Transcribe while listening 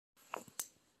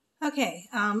Okay,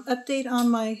 update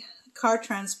on my car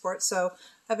transport. So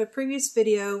I have a previous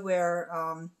video where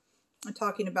I'm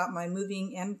talking about my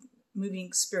moving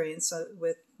experience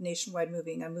with nationwide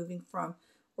moving. I'm moving from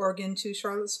Oregon to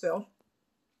Charlottesville,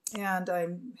 and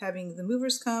I'm having the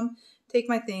movers come, take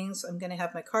my things. I'm going to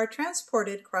have my car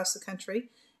transported across the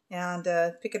country and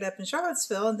pick it up in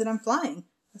Charlottesville, and then I'm flying.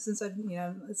 Since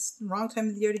it's the wrong time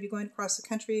of the year to be going across the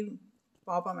country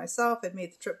all by myself. I've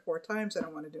made the trip 4 times. I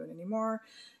don't want to do it anymore.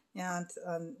 And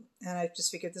I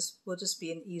just figured this will just be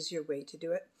an easier way to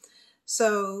do it.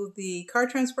 So the car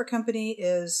transport company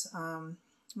is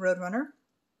Roadrunner.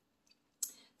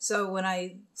 So when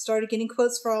I started getting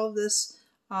quotes for all of this,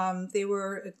 they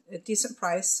were a decent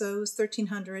price. So it was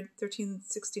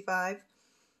 $1,365,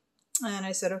 and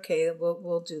I said, okay,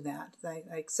 we'll do that. I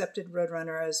accepted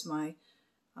Roadrunner as my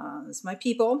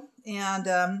people,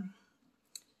 and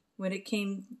when it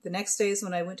came the next days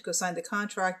when I went to go sign the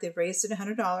contract, they raised it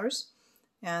 $100,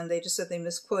 and they just said they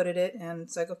misquoted it, and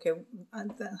it's like, okay,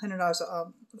 the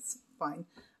 $100, that's fine.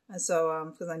 And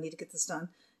so because I need to get this done,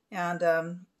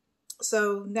 and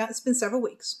so now it's been several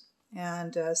weeks,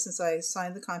 and since I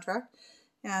signed the contract,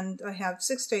 and I have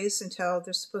 6 days until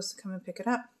they're supposed to come and pick it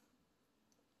up.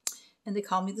 And they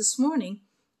called me this morning,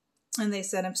 and they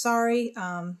said, I'm sorry.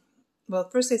 Well,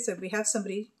 first they said, we have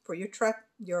somebody for your truck,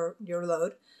 your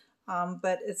load.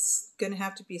 But it's going to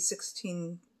have to be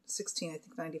 16, I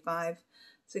think 95,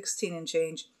 16 and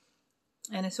change.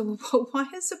 And I said, well, why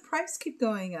does the price keep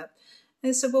going up? And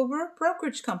they said, well, we're a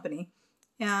brokerage company,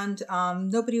 and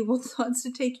nobody wants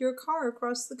to take your car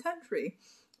across the country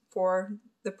for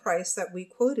the price that we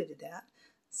quoted it at.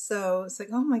 So it's like,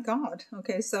 oh my God.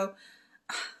 Okay, so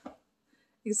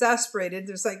exasperated.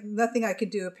 There's like nothing I can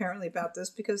do apparently about this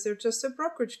because they're just a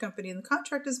brokerage company, and the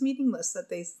contract is meaningless that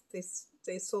they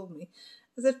sold me.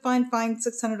 I said, fine,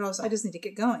 $600. I just need to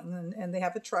get going, and they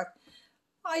have a truck.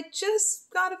 I just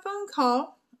got a phone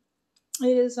call.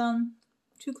 It is 2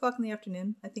 o'clock in the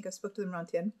afternoon. I think I spoke to them around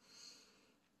 10.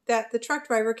 That the truck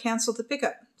driver canceled the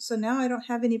pickup. So now I don't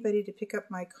have anybody to pick up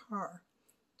my car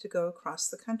to go across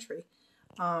the country.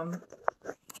 I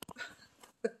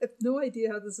have no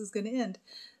idea how this is going to end.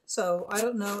 So I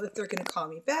don't know if they're going to call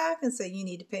me back and say, you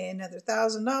need to pay another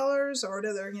 $1,000 or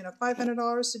another,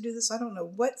 $500 to do this. I don't know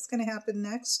what's going to happen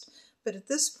next. But at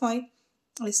this point,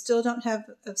 I still don't have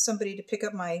somebody to pick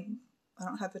up I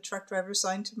don't have a truck driver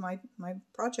assigned to my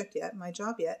project yet, my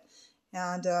job yet.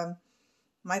 And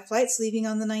my flight's leaving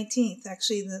on the 19th.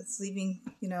 Actually, it's leaving,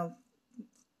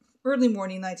 early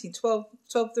morning,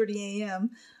 12:30 a.m.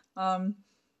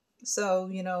 So,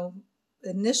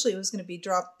 initially it was going to be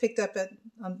picked up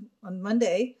on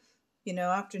Monday,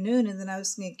 afternoon, and then I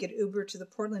was going to get Uber to the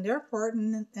Portland airport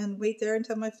and wait there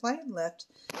until my flight left.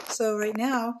 So right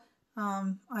now,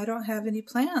 I don't have any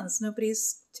plans.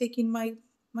 Nobody's taking my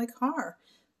car.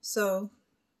 So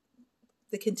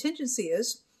the contingency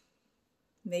is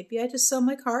maybe I just sell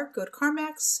my car, go to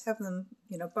CarMax, have them,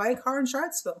 buy a car in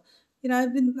Charlottesville.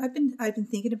 I've been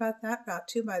thinking about that route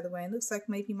too, by the way. It looks like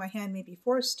maybe my hand may be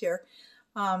forced here.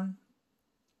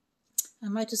 I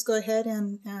might just go ahead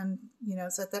and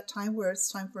it's at that time where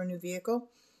it's time for a new vehicle,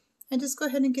 and just go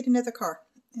ahead and get another car.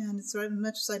 And as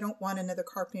much as I don't want another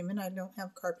car payment, I don't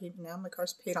have a car payment now. My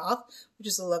car's paid off, which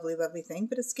is a lovely, lovely thing,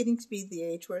 but it's getting to be the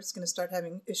age where it's going to start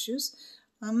having issues.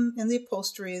 And the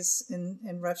upholstery is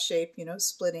in rough shape,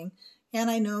 splitting.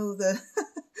 And I know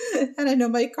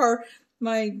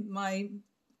my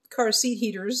car seat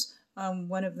heaters,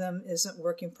 one of them isn't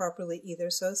working properly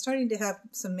either. So it's starting to have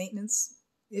some maintenance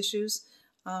issues,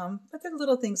 but they're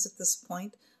little things at this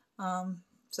point.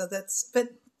 So that's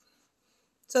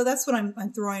what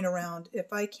I'm throwing around.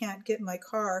 If I can't get my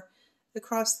car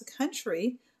across the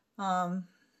country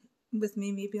with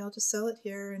me, maybe I'll just sell it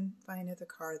here and buy another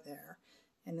car there.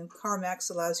 And then CarMax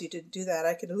allows you to do that.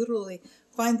 I could literally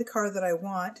find the car that I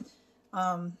want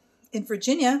in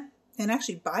Virginia and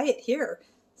actually buy it here.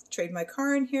 Trade my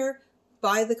car in here,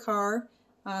 buy the car,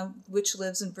 which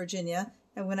lives in Virginia.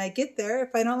 And when I get there,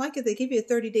 if I don't like it, they give you a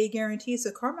 30-day guarantee.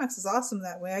 So CarMax is awesome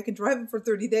that way. I can drive it for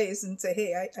 30 days and say,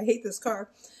 hey, I hate this car.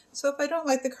 So if I don't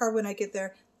like the car when I get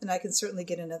there, then I can certainly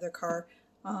get another car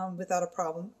without a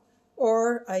problem.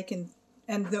 Or I can,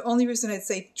 and the only reason I'd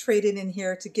say trade it in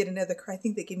here to get another car, I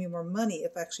think they give me more money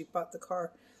if I actually bought the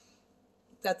car,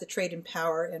 got the trade-in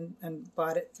power and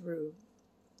bought it through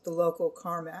the local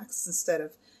CarMax instead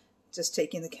of just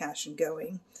taking the cash and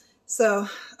going. So,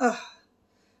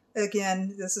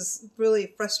 again, this is really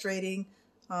frustrating,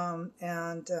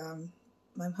 and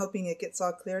I'm hoping it gets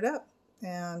all cleared up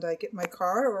and I get my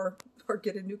car or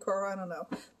get a new car. I don't know.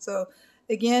 So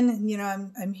again, you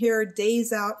know, I'm here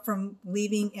days out from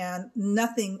leaving and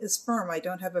nothing is firm. I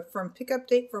don't have a firm pickup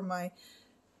date for my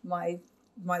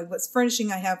what's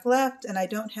furnishing I have left, and I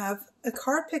don't have a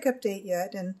car pickup date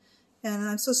yet, and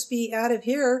I'm supposed to be out of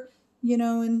here, you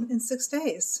know, in 6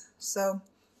 days. So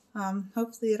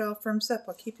hopefully it all firms up.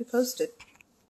 I'll keep you posted.